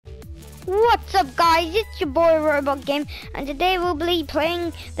What's up guys, it's your boy Robot Game, and today we'll be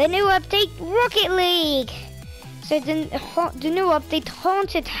playing the new update Rocket League. So the new update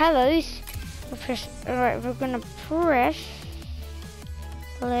Haunted Hallows. Alright, we're gonna press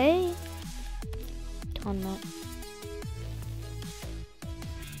play. Tournament.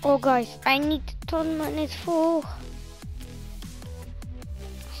 Oh guys, I need the tournament is full.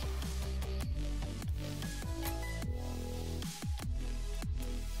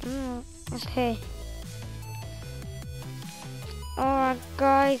 Okay. Alright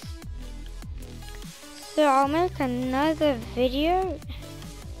guys. So I'll make another video.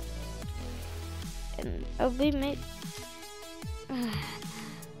 And I'll be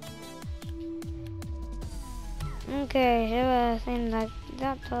okay, so I think like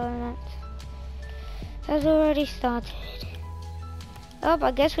that tournament has already started. Oh,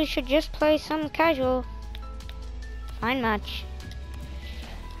 I guess we should just play some casual. Fine match.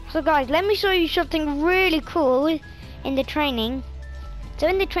 So guys, let me show you something really cool in the training. So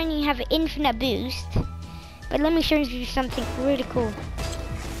in the training you have an infinite boost, but let me show you something really cool.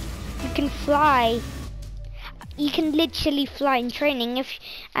 You can fly. You can literally fly in training. If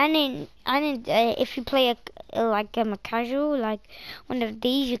you play a casual, like one of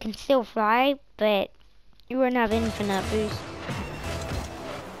these, you can still fly, but you won't have infinite boost.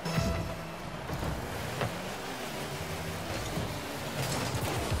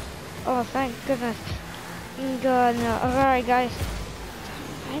 Oh, thank goodness. God, no. Alright, guys.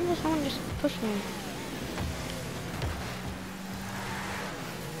 Why did someone just push me?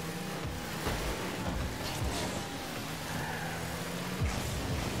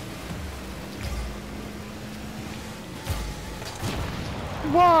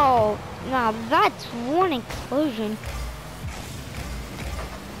 Whoa! Now that's one explosion.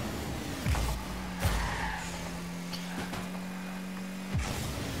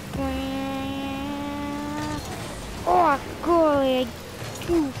 Oh, golly, I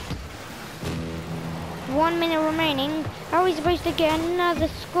goofed. 1 minute remaining. How are we supposed to get another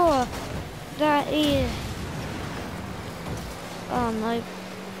score? That is... Oh no.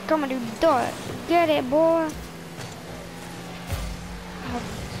 Come on, dude, do it. Get it, boy.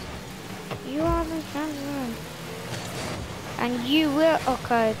 You are the champion. And you will...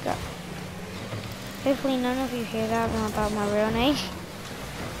 Okay, go. Hopefully none of you hear that about my real name.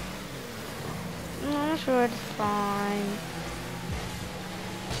 No, I'm sure it's fine.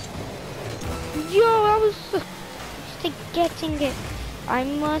 Yo, I was just getting it. I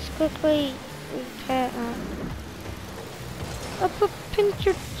must quickly repair up a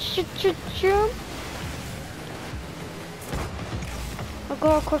pincher jump. I'll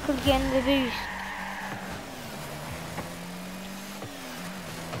go quickly get in the boost.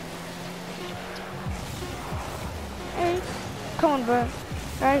 Hey, come on, bro.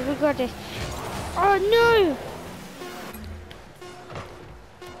 Guys, we got this. Oh no!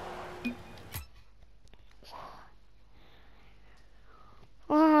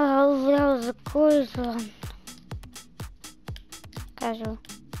 Oh, that was a close one. Casual.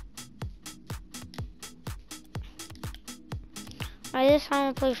 Alright, this time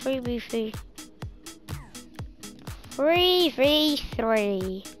I'll play 3v3.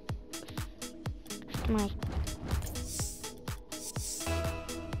 3v3. Nice.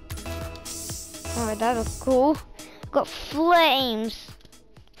 Alright, that was cool. Got flames.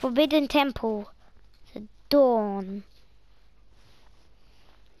 Forbidden Temple. The Dawn.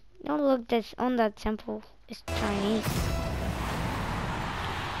 Don't look this on that temple. It's Chinese.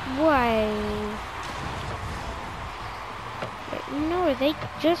 Why? Wait, no, they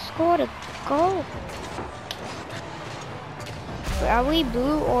just scored a goal. Are we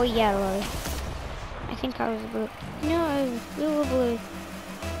blue or yellow? I think I was blue. No, we were blue.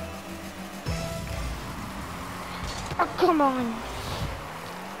 Oh, come on.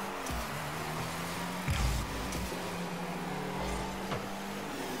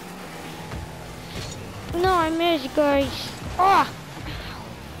 No, I missed, guys. Oh!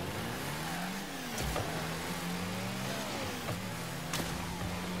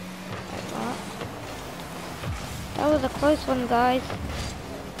 That was a close one, guys.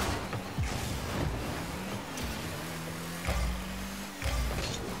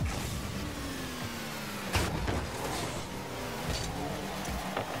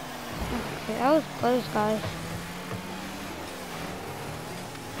 Okay, that was close, guys.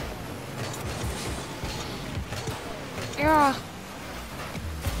 Yeah.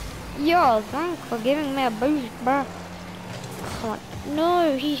 Yo, thanks for giving me a boost, bro. Come on.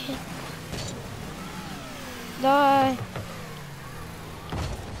 No, he should die.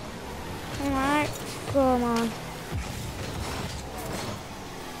 Alright, come on.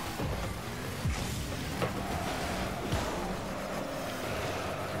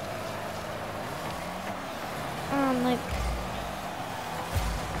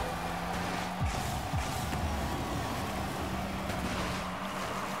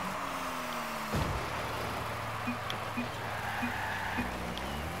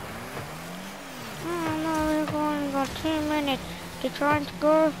 Oh no, we've only got 2 minutes to try and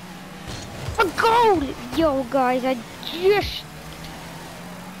score a goal! Yo guys, I just...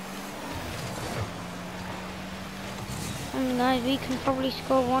 guys, we can probably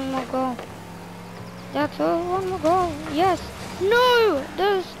score 1 more goal. That's all, 1 more goal. Yes! No!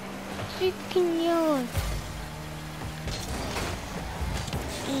 There's freaking yellow.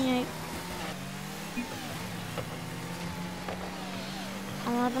 Yeah.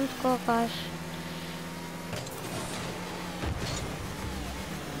 I'll let them score, guys.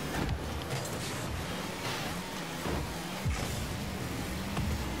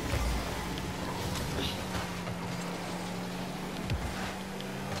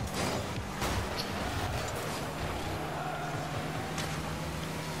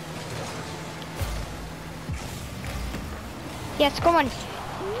 Yes, come on.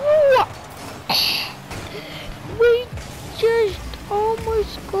 What? We just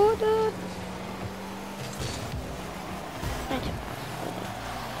almost scored it.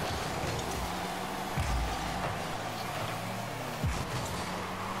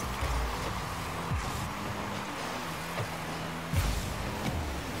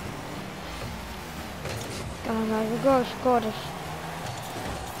 Come on, guys, we go score this.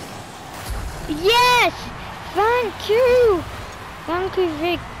 Yes! Thank you! Thank you,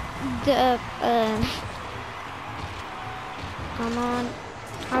 Vic. Come on.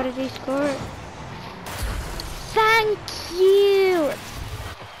 How did he score it? Thank you!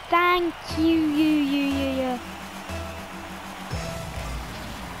 Thank you, you.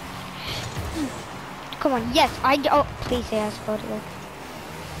 Come on, yes, oh, please say I scored it.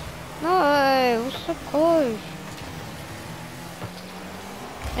 No, what's so close?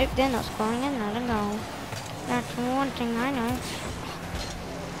 Nope, they're not scoring another goal. That's one thing I know.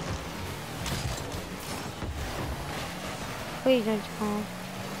 Please don't score.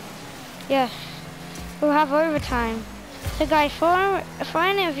 Yes, we'll have overtime. So guys, for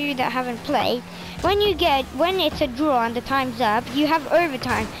any of you that haven't played, when it's a draw and the time's up, you have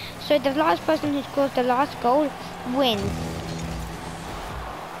overtime. So the last person who scores the last goal wins.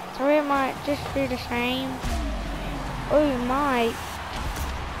 So it might just be the same. Oh my.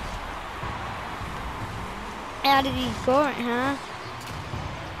 How did he score it, huh?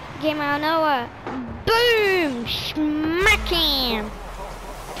 Game out Noah. Boom! Smack him!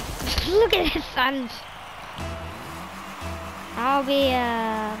 Look at his sons. I'll be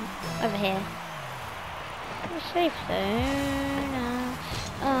over here. We're safe soon.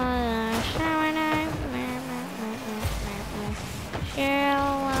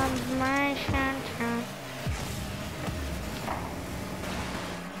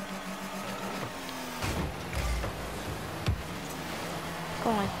 Go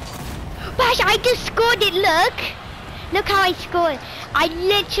on. Gosh, I just scored it, look! Look how I scored. I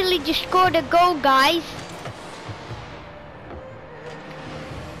literally just scored a goal, guys.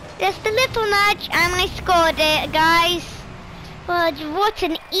 Just a little nudge and I scored it, guys. Well, what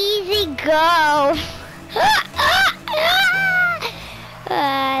an easy goal.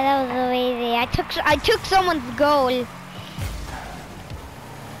 That was so easy. I took someone's goal.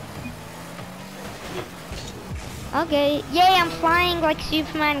 Okay, yay, I'm flying like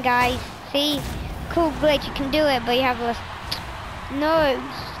Superman, guys. See? Cool, great, you can do it, but you have less. No,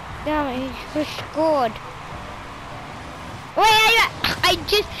 damn it, he scored. Wait,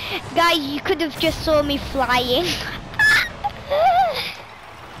 guys, you could have just saw me flying.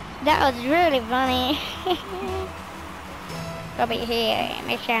 That was really funny. Over here,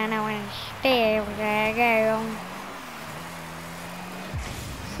 make sure I know when stairs I go.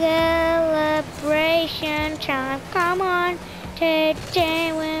 Celebration time, come on,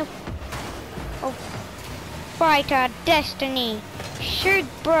 today we'll fight our destiny. Shoot,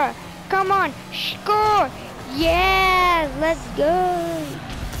 bruh, come on, score, yeah, let's go.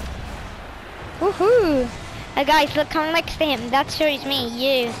 Woohoo! Guys, look, come next to him, that shows me,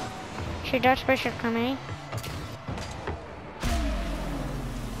 you. Should that special coming?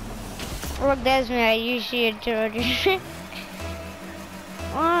 Look, there's me, I usually adore it.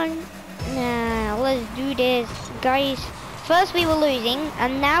 On now, let's do this, guys. First we were losing,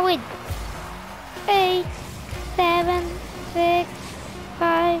 and now it's 8, 7, 6,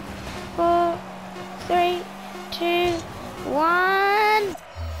 5, 4, 3, 2, 1.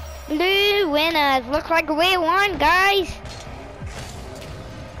 Blue winners. Looks like we won, guys.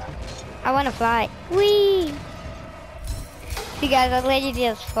 I want to fly. Whee! See, guys, I let you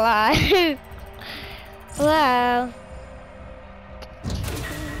just fly. Wow.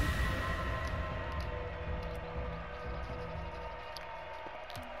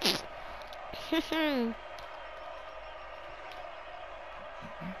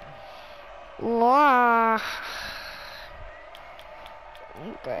 Wow.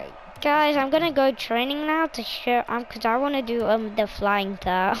 Okay. Guys, I'm gonna go training now to show, cause I wanna do the flying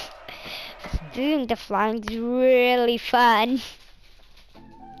stuff. Doing the flying is really fun.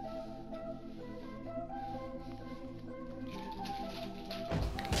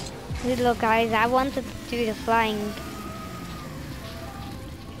 Look guys, I wanted to do the flying.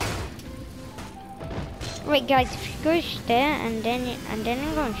 Wait guys, if you go there and then I'm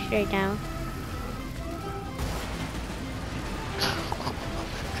going straight down.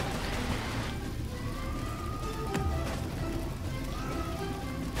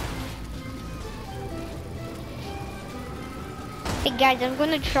 Hey guys, I'm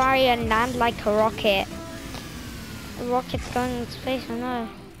gonna try and land like a rocket. The rocket's going in space, I know.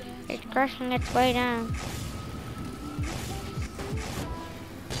 It's crashing its way down.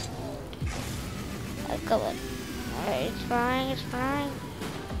 Oh, come on. Alright, it's flying, it's flying.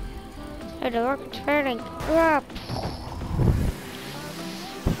 Oh, the rocket's failing. Ah.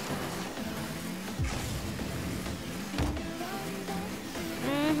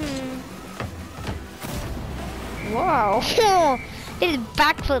 Wow. This is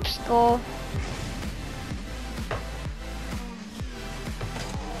backflip score.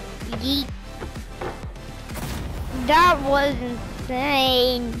 Yeet. That was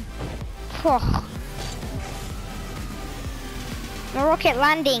insane. The rocket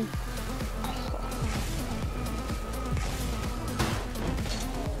landing.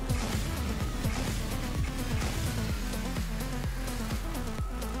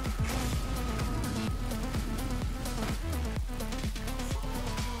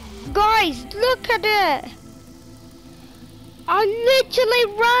 Guys, look at it. I literally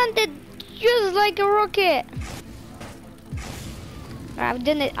landed just like a rocket. I've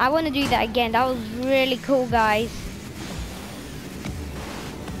done it. I want to do that again. That was really cool, guys.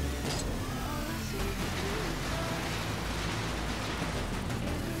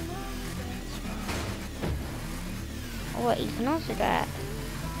 What even else is that?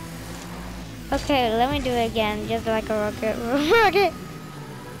 Okay, let me do it again, just like a rocket. Rocket.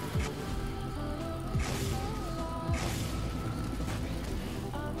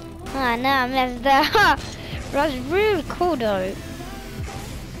 Ah, no, I messed up. That's really cool though.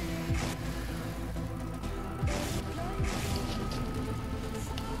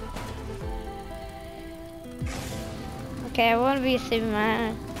 Okay, I want to be a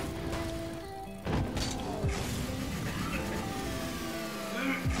Superman.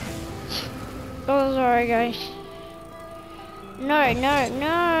 Oh, sorry guys. No, no,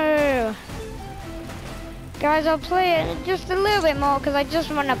 no. Guys, I'll play it just a little bit more because I just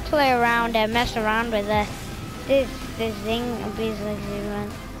want to play around and mess around with this thing. Obviously,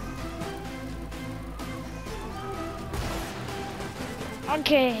 Superman.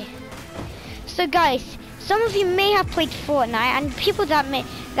 Okay. So guys, some of you may have played Fortnite, and people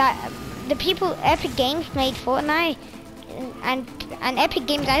the people Epic Games made Fortnite, and Epic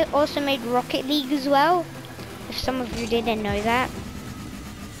Games also made Rocket League as well. If some of you didn't know that.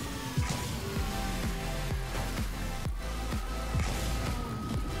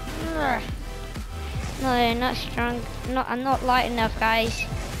 No, not strong. I'm not light enough, guys.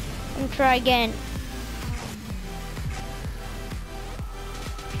 Let me try again.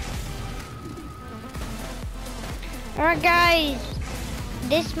 Alright, guys.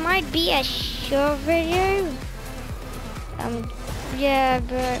 This might be a short video. Yeah,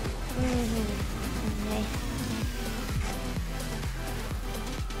 but okay.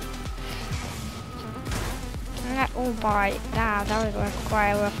 Oh boy, that was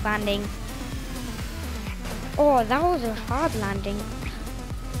quite a rough landing. Oh, that was a hard landing.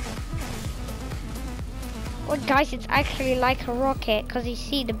 Well, guys, it's actually like a rocket because you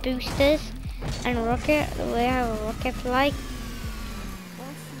see the boosters and rocket, the way how a rocket's like.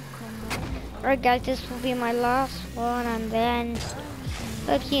 Alright, guys, this will be my last one, and then,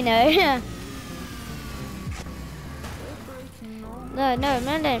 look, you know. No,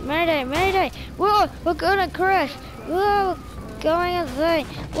 mayday. Whoa, we're gonna crash. Whoa, going insane.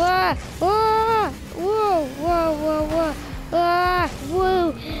 Whoa, whoa.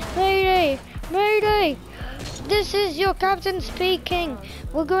 Whoa, mayday. This is your captain speaking.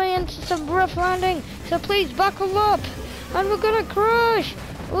 We're going into some rough landing, so please buckle up. And we're gonna crash.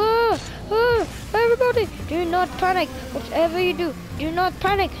 Whoa, everybody, do not panic. Whatever you do not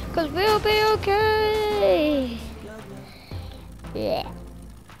panic, because we'll be okay. Yeah.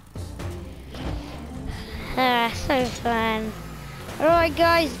 So fun. Alright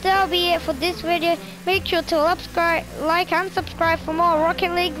guys, that'll be it for this video. Make sure to like and subscribe for more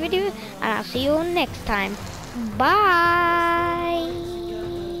Rocket League videos, and I'll see you all next time. Bye.